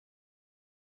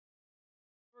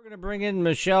We're going to bring in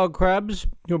Michelle Krebs,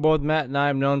 who both Matt and I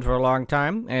have known for a long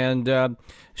time, and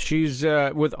she's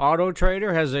with Auto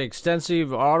Trader, has an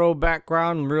extensive auto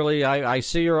background. Really, I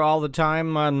see her all the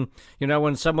time on,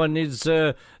 when someone needs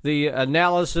the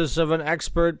analysis of an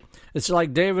expert. It's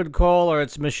like David Cole or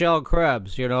it's Michelle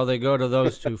Krebs. They go to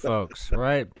those two folks,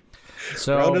 right?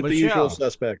 So, Round up the usual Michelle.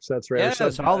 suspects. That's right.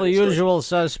 Yes, all the usual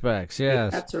suspects.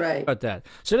 Yes, That's right. about that.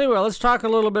 So anyway, let's talk a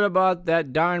little bit about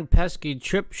that darn pesky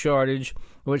chip shortage,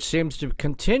 which seems to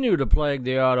continue to plague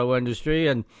the auto industry.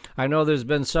 And I know there's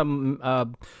been some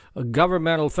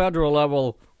governmental, federal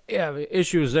level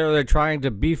issues there. They're trying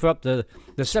to beef up the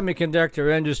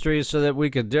semiconductor industry so that we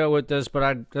could deal with this.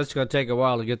 But that's going to take a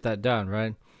while to get that done,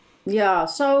 right? Yeah.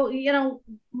 So,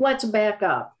 let's back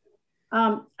up.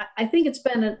 I think it's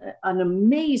been an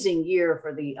amazing year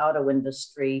for the auto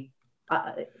industry,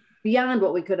 beyond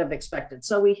what we could have expected.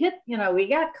 So we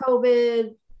got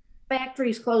COVID,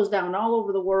 factories closed down all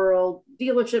over the world,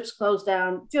 dealerships closed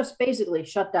down, just basically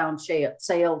shut down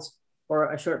sales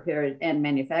for a short period and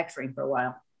manufacturing for a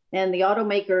while. And the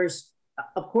automakers,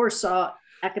 of course, saw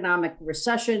economic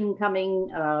recession coming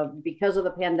because of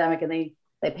the pandemic, and they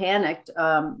panicked,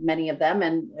 many of them,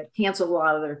 and canceled a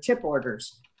lot of their chip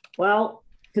orders. Well,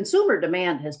 consumer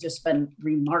demand has just been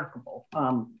remarkable.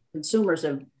 Consumers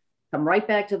have come right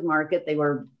back to the market.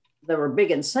 There were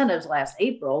big incentives last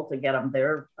April to get them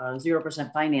there.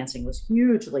 0% financing was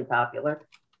hugely popular.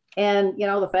 And,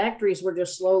 the factories were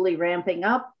just slowly ramping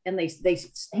up, and they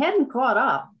hadn't caught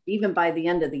up even by the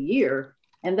end of the year.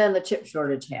 And then the chip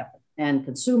shortage happened and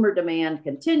consumer demand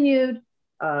continued.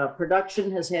 Production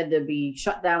has had to be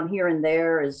shut down here and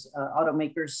there as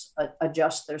automakers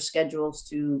adjust their schedules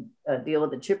to deal with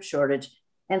the chip shortage.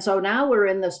 And so now we're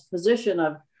in this position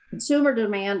of consumer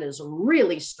demand is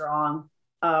really strong.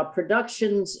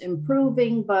 Production's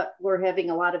improving, but we're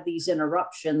having a lot of these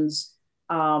interruptions.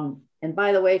 And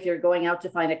by the way, if you're going out to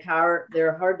find a car,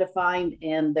 they're hard to find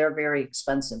and they're very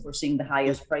expensive. We're seeing the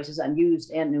highest prices on used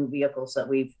and new vehicles that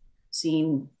we've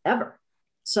seen ever.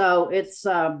 So it's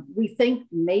we think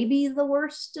maybe the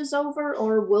worst is over,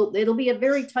 or it'll be a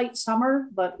very tight summer,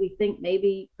 but we think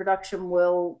maybe production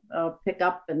will pick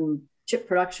up and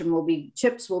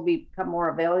chips will become more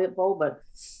available, but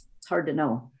it's hard to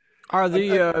know. Are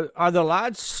the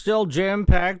lots still jam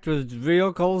packed with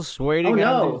vehicles waiting?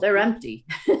 Oh no, they're empty.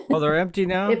 Oh, they're empty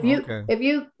now. If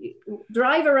you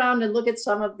drive around and look at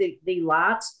some of the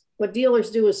lots, what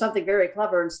dealers do is something very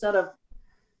clever. Instead of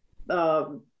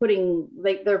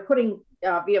they're putting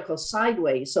vehicles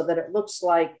sideways so that it looks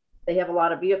like they have a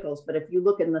lot of vehicles. But if you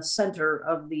look in the center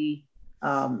of the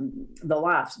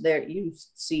lots, there you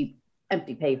see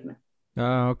empty pavement.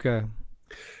 Oh, okay.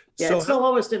 Yeah, so it's the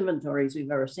lowest inventories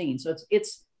we've ever seen. So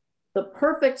it's the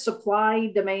perfect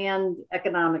supply demand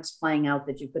economics playing out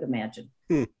that you could imagine.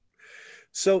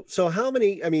 So how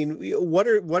many? I mean,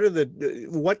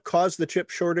 what caused the chip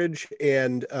shortage,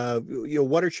 and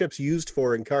what are chips used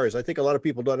for in cars? I think a lot of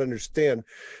people don't understand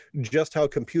just how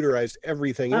computerized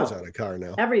everything is on a car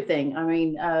now. Everything. I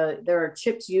mean, there are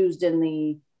chips used in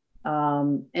the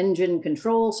engine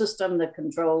control system that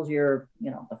controls your,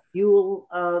 the fuel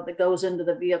that goes into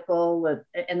the vehicle,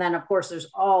 and then of course there's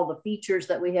all the features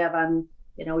that we have on,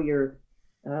 your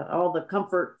all the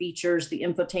comfort features, the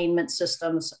infotainment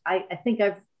systems. I think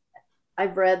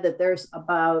I've read that there's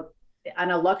about, on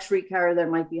a luxury car, there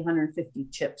might be 150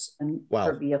 chips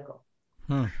per vehicle.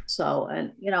 So,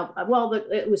 and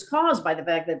it was caused by the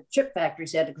fact that chip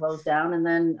factories had to close down, and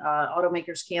then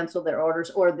automakers canceled their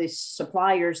orders, or the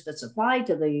suppliers that supply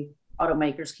to the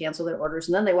automakers canceled their orders,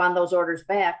 and then they wanted those orders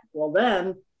back. Well,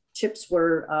 then chips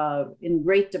were in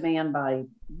great demand by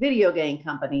video game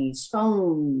companies,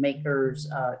 phone makers,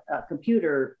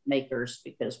 computer makers,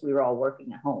 because we were all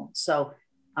working at home. So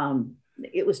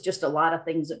it was just a lot of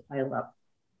things that piled up.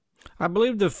 I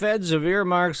believe the feds have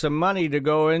earmarked some money to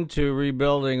go into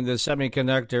rebuilding the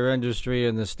semiconductor industry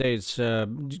in the States.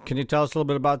 Can you tell us a little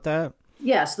bit about that?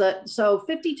 Yes, so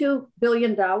 $52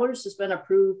 billion has been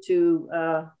approved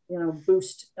to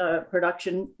boost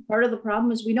production. Part of the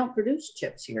problem is we don't produce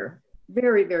chips here,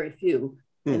 very, very few.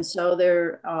 And so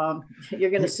you're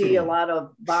going to see a lot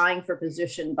of vying for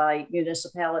position by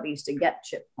municipalities to get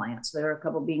chip plants. There are a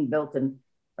couple being built in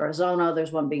Arizona.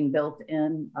 There's one being built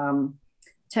in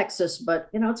Texas, but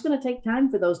it's going to take time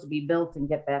for those to be built and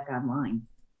get back online.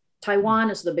 Taiwan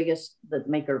is the biggest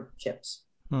maker of chips.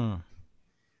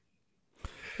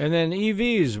 And then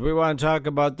EVs, we want to talk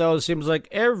about those. Seems like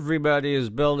everybody is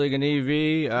building an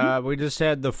EV. We just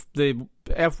had the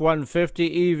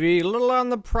F-150 EV, a little on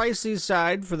the pricey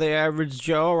side for the average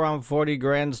Joe, around 40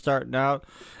 grand starting out.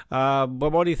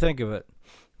 But what do you think of it?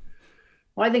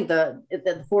 Well, I think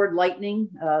the Ford Lightning,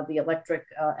 the electric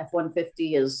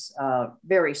F-150 is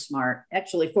very smart.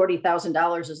 Actually,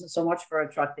 $40,000 isn't so much for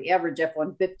a truck. The average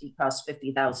F-150 costs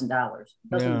 $50,000. It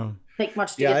doesn't take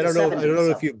much to get I to don't know. 70. I don't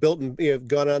know if you've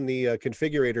gone on the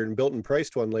configurator and built and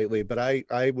priced one lately, but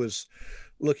I was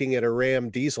looking at a Ram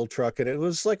diesel truck and it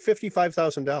was like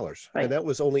 $55,000, Right. and that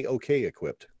was only okay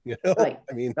equipped. Right.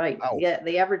 I mean, right. wow. Yeah,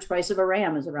 the average price of a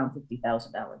Ram is around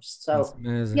 $50,000. So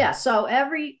yeah, so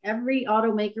every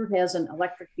automaker has an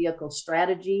electric vehicle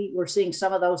strategy. We're seeing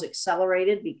some of those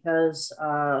accelerated because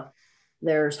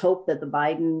there's hope that the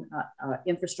Biden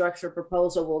infrastructure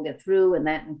proposal will get through, and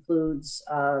that includes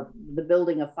the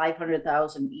building of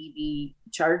 500,000 EV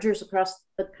chargers across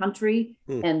the country.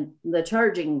 And the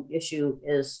charging issue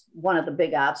is one of the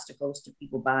big obstacles to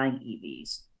people buying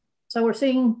EVs. So we're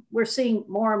seeing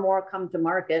more and more come to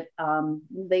market.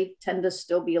 They tend to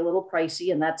still be a little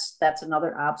pricey, and that's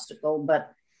another obstacle.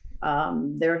 But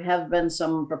there have been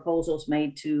some proposals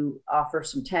made to offer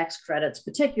some tax credits,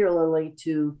 particularly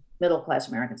to middle-class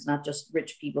Americans, not just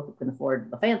rich people who can afford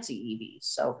the fancy EVs.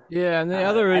 So yeah, and the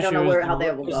other issue, I don't know how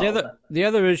that will go. The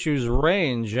other issue is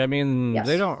range. I mean, yes.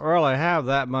 They don't really have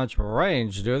that much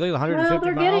range, do they? 150 well,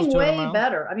 they're miles, getting way miles?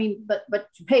 better. I mean, but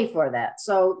you pay for that.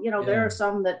 So there are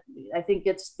some that I think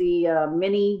it's the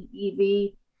mini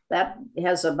EV that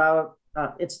has about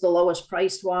it's the lowest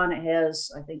priced one. It has,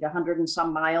 I think, 100 and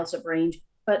some miles of range,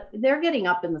 but they're getting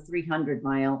up in the 300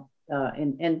 mile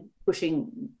and pushing,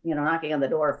 knocking on the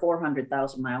door of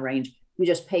 400,000 mile range. You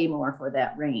just pay more for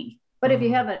that range. But if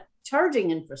you have a charging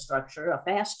infrastructure, a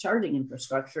fast charging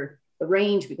infrastructure, the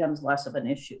range becomes less of an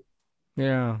issue.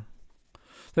 Yeah.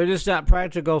 They're just not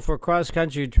practical for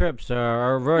cross-country trips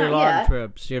or very Not long yet.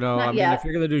 trips. I mean, yet. if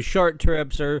you're going to do short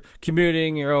trips or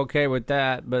commuting, you're okay with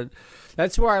that. But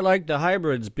that's where I like the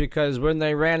hybrids, because when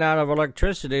they ran out of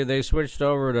electricity, they switched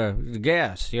over to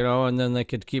gas, and then they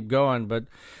could keep going. But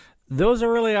those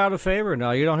are really out of favor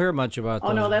now. You don't hear much about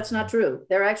those. Oh, no, that's not true.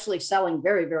 They're actually selling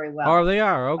very, very well. Oh, they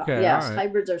are? Okay. Yes, all right.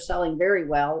 hybrids are selling very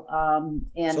well.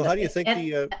 And so how do you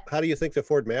think the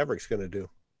Ford Maverick's going to do?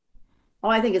 Oh,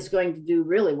 I think it's going to do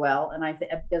really well. And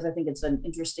because I think it's an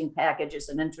interesting package. It's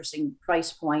an interesting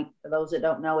price point. For those that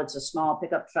don't know, it's a small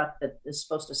pickup truck that is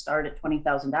supposed to start at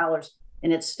 $20,000.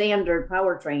 And its standard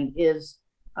powertrain is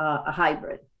a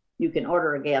hybrid. You can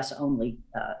order a gas only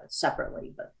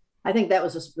separately. But I think that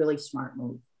was a really smart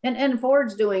move. And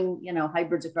Ford's doing,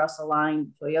 hybrids across the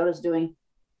line. Toyota's doing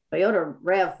Toyota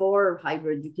RAV4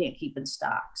 hybrid. You can't keep in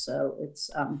stock. So it's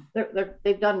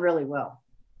they've done really well.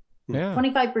 Yeah.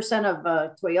 25%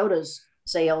 of Toyota's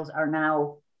sales are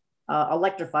now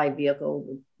electrified vehicles,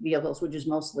 which is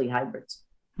mostly hybrids.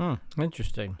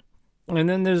 Interesting. And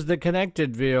then there's the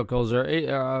connected vehicles or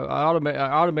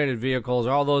automated vehicles.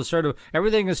 All those sort of,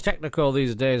 everything is technical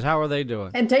these days. How are they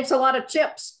doing? And takes a lot of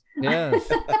chips.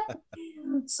 Yes.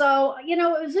 So,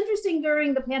 it was interesting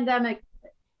during the pandemic,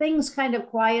 things kind of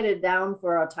quieted down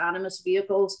for autonomous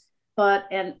vehicles.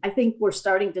 And I think we're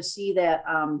starting to see that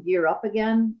gear up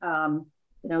again.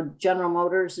 General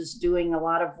Motors is doing a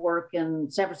lot of work in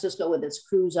San Francisco with its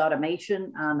cruise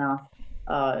automation on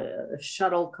a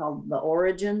shuttle called the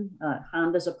Origin.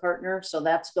 Honda's a partner, so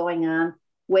that's going on.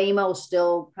 Waymo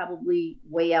still probably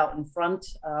way out in front.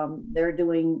 They're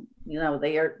doing,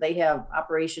 they have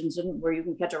operations where you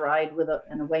can catch a ride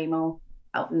in a Waymo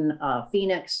out in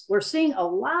Phoenix. We're seeing a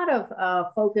lot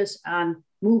of focus on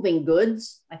moving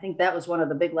goods. I think that was one of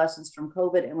the big lessons from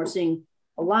COVID. And we're seeing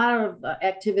a lot of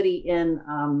activity in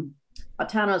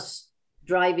autonomous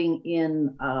driving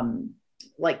in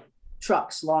like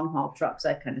trucks, long haul trucks,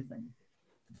 that kind of thing.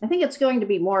 I think it's going to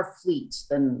be more fleets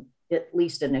than at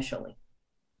least initially.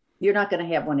 You're not going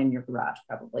to have one in your garage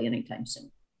probably anytime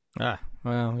soon.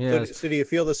 Well, yeah. So do you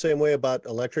feel the same way about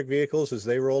electric vehicles as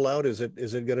they roll out? Is it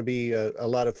going to be a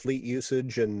lot of fleet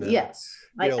usage and yes,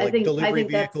 I think delivery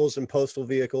vehicles and postal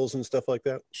vehicles and stuff like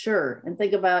that? Sure. And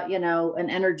think about an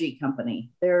energy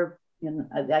company.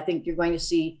 I think you're going to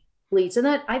see fleets, and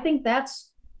I think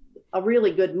that's a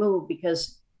really good move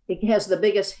because it has the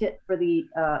biggest hit for the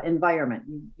environment.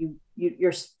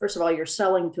 You're first of all, you're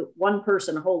selling to one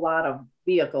person a whole lot of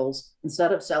vehicles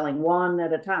instead of selling one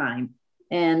at a time.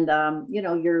 And,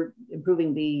 you're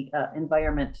improving the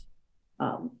environment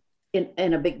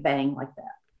in a big bang like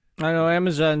that. I know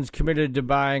Amazon's committed to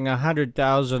buying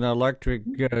 100,000 electric,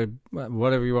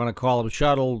 whatever you want to call them,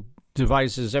 shuttle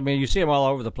devices. I mean, you see them all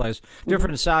over the place.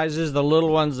 Different sizes, the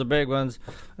little ones, the big ones.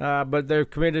 But they're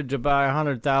committed to buy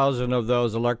 100,000 of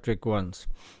those electric ones.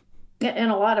 Yeah,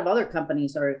 and a lot of other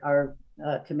companies are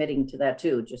committing to that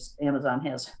too. Just Amazon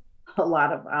has a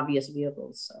lot of obvious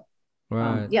vehicles. So.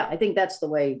 Right. I think that's the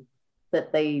way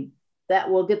that they that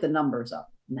will get the numbers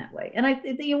up in that way. And I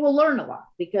think you will learn a lot,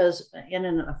 because in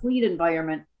a fleet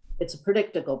environment, it's a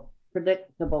predictable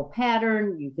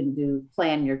pattern. You can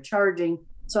plan your charging.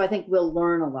 So I think we'll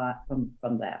learn a lot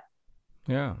from that.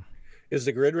 Yeah. Is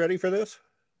the grid ready for this?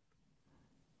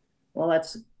 Well,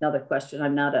 that's another question.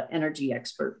 I'm not an energy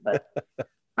expert, but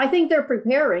I think they're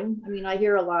preparing. I mean, I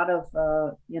hear a lot of,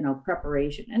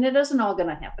 preparation, and it isn't all going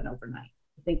to happen overnight.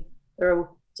 I think there's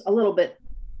a little bit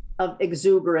of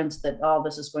exuberance that, oh,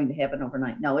 this is going to happen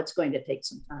overnight. No, it's going to take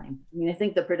some time. I mean, I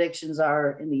think the predictions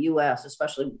are in the US,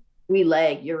 especially, we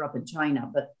lag Europe and China,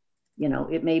 but,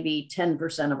 it may be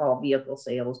 10% of all vehicle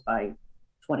sales by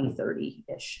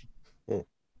 2030-ish.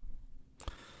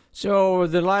 So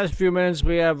the last few minutes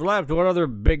we have left, what other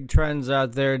big trends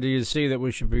out there do you see that we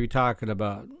should be talking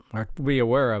about or be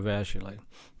aware of, Ashley?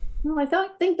 Well,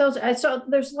 I saw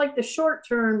there's like the short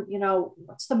term,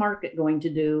 what's the market going to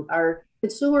do? Are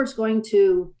consumers going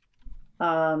to,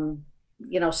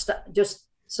 just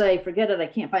say, forget it, I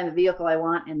can't find the vehicle I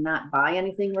want, and not buy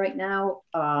anything right now?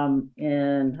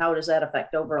 And how does that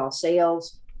affect overall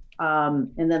sales?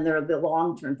 And then there are the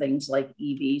long-term things like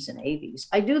EVs and AVs.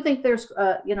 I do think there's,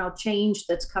 change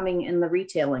that's coming in the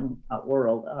retailing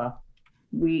world.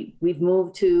 We've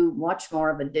moved to much more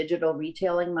of a digital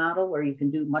retailing model, where you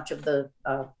can do much of the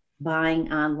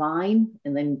buying online,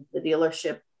 and then the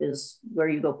dealership is where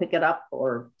you go pick it up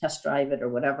or test drive it or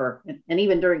whatever. And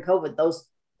even during COVID, those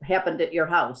happened at your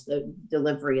house, the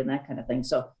delivery and that kind of thing.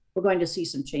 So we're going to see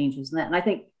some changes in that. And I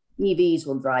think EVs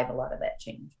will drive a lot of that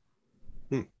change.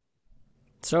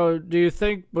 So do you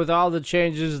think with all the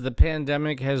changes the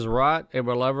pandemic has wrought, it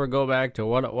will ever go back to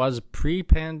what it was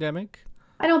pre-pandemic?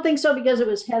 I don't think so, because it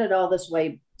was headed all this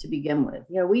way to begin with.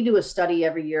 We do a study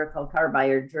every year called Car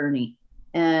Buyer Journey,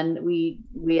 and we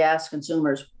ask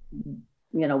consumers,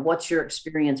 what's your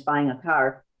experience buying a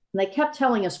car? And they kept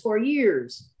telling us for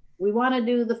years, we want to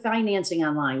do the financing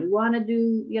online. We want to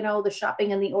do, the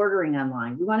shopping and the ordering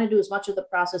online. We want to do as much of the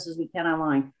process as we can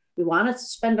online. We want to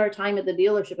spend our time at the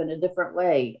dealership in a different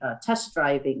way, test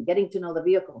driving, getting to know the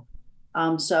vehicle.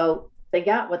 So they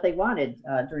got what they wanted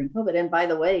during COVID. And by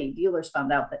the way, dealers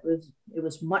found out that it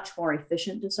was much more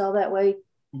efficient to sell that way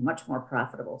and much more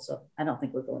profitable. So I don't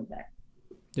think we're going back.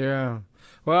 Yeah.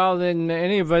 Well, then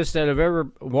any of us that have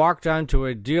ever walked onto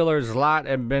a dealer's lot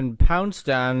and been pounced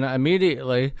on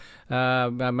immediately, I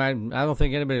don't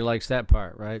think anybody likes that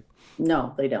part, right?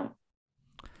 No, they don't.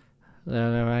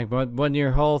 When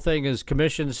your whole thing is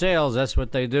commission sales, that's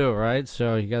what they do, right?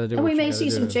 So you got to do. And we may see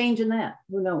some change in that.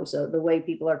 Who knows? The way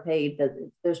people are paid.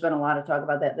 There's been a lot of talk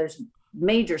about that. There's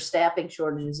major staffing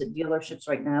shortages at dealerships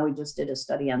right now. We just did a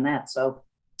study on that, so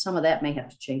some of that may have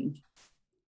to change.